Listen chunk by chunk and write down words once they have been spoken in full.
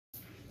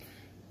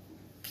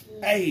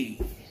Hey,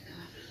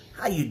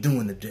 how you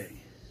doing today?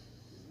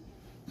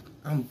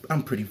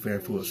 I'm pretty fair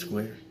for a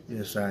square.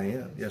 Yes, I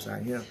am. Yes, I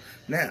am.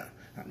 Now,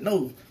 I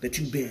know that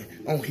you've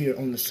been on here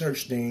on the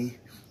search thing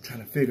trying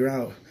to figure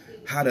out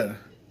how to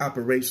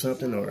operate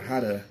something or how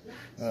to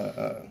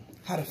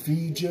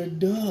feed your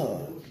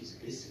dog.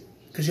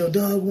 Because your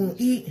dog won't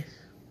eat.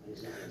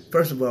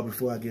 First of all,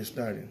 before I get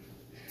started,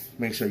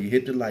 make sure you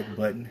hit the like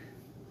button,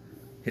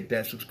 hit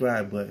that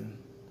subscribe button,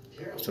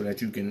 so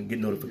that you can get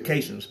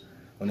notifications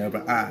whenever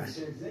I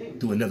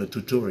do another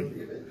tutorial.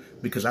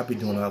 Because I'll be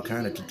doing all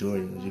kind of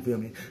tutorials, you feel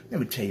me? Let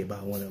me tell you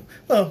about one of them.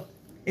 Well,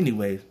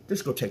 anyways,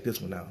 let's go check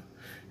this one out.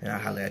 And I'll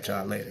holler at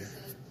y'all later.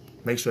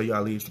 Make sure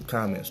y'all leave some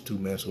comments too,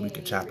 man, so we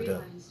can chop it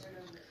up.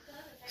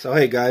 So,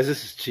 hey guys,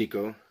 this is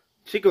Chico.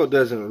 Chico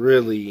doesn't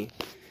really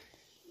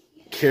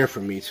care for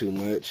me too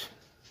much.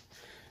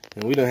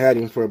 And we done had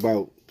him for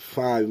about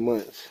 5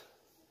 months.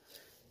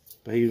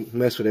 But he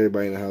messed with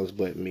everybody in the house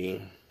but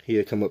me. He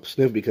had come up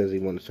sniff because he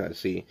wanted to try to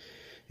see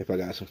if I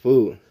got some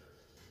food.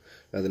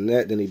 Other than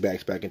that, then he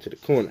backs back into the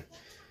corner.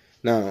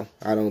 Now,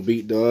 I don't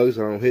beat dogs,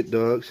 I don't hit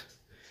dogs,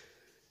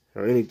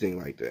 or anything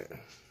like that.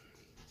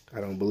 I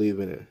don't believe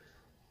in it.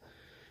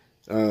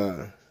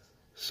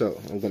 So,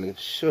 I'm going to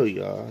show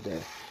y'all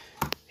that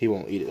he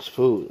won't eat his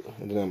food.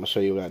 And then I'm going to show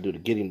you what I do to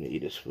get him to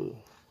eat his food.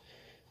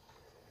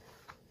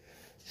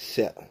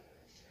 So,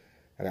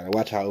 I got to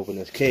watch how I open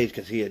this cage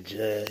because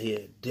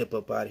he'll dip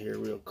up out of here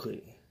real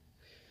quick.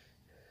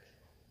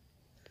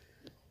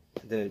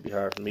 Then it'd be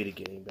hard for me to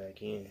get him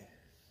back in.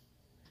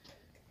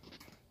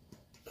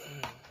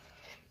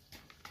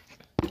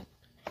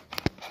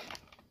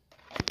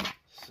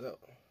 So,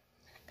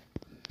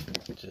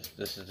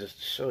 this is just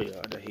to show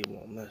y'all that he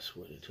won't mess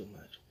with it too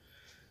much.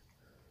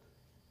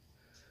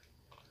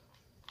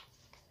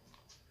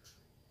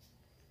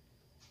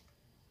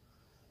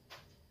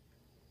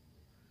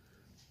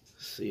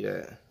 See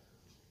that?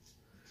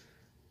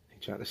 He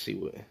trying to see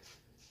what.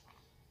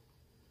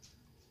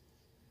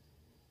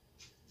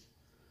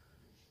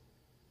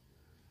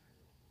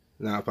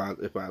 Now,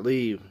 if I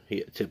leave,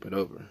 he'll tip it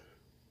over.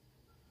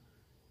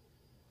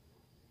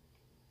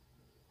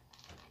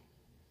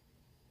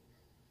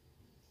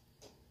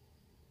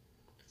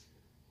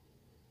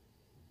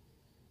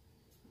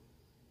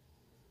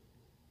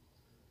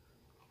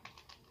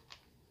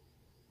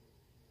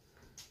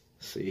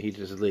 See, he's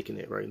just licking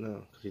it right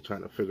now because he's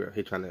trying to figure out.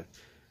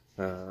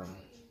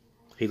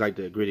 He like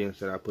the ingredients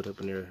that I put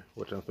up in there,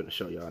 which I'm going to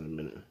show y'all in a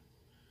minute.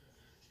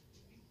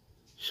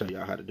 Show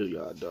y'all how to do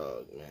y'all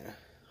dog, man.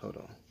 Hold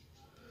on.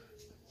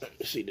 Let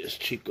me see this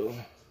Chico.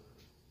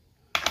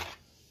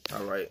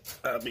 Alright,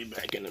 I'll be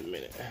back in a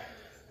minute.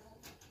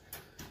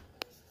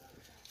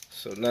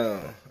 So now,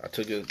 I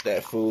took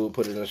that food,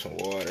 put it in some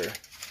water.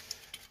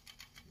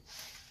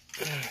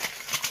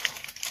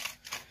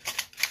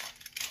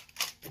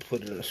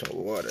 Put it in some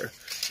water.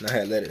 And I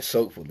had let it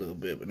soak for a little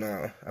bit, but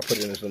now I put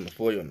it in some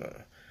foil now.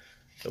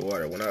 The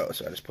water went out,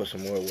 so I just put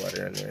some more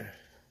water in there.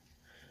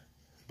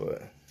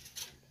 But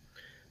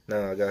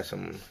now I got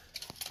some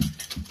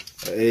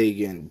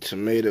egg and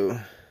tomato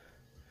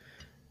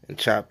and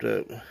chopped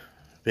up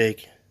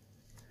bacon.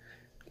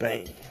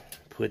 Bang.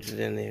 Put it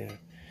in there.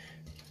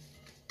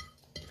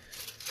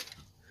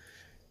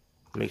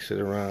 Mix it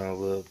around a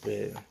little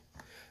bit.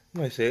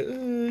 You might say,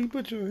 you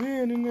put your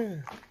hand in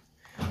there.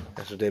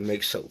 That's what they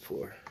make soap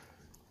for.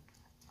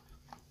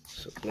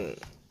 So boom.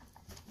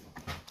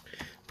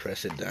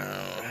 Press it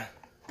down.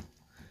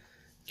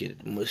 Get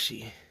it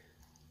mushy.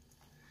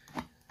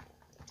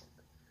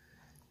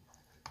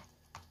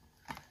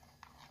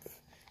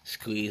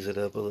 Squeeze it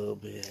up a little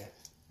bit.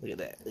 Look at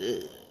that.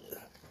 Ugh.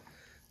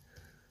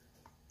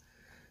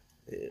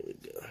 There we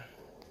go.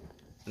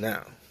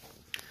 Now,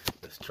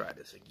 let's try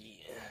this again.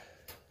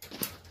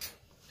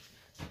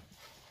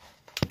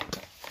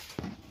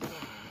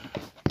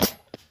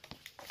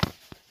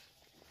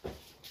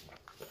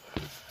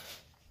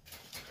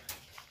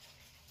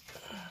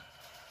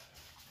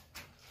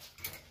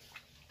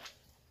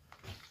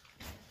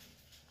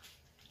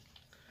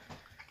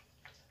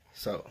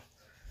 So,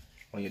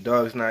 when your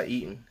dog's not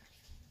eating,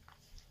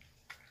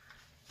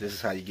 this is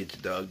how you get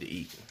your dog to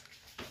eat.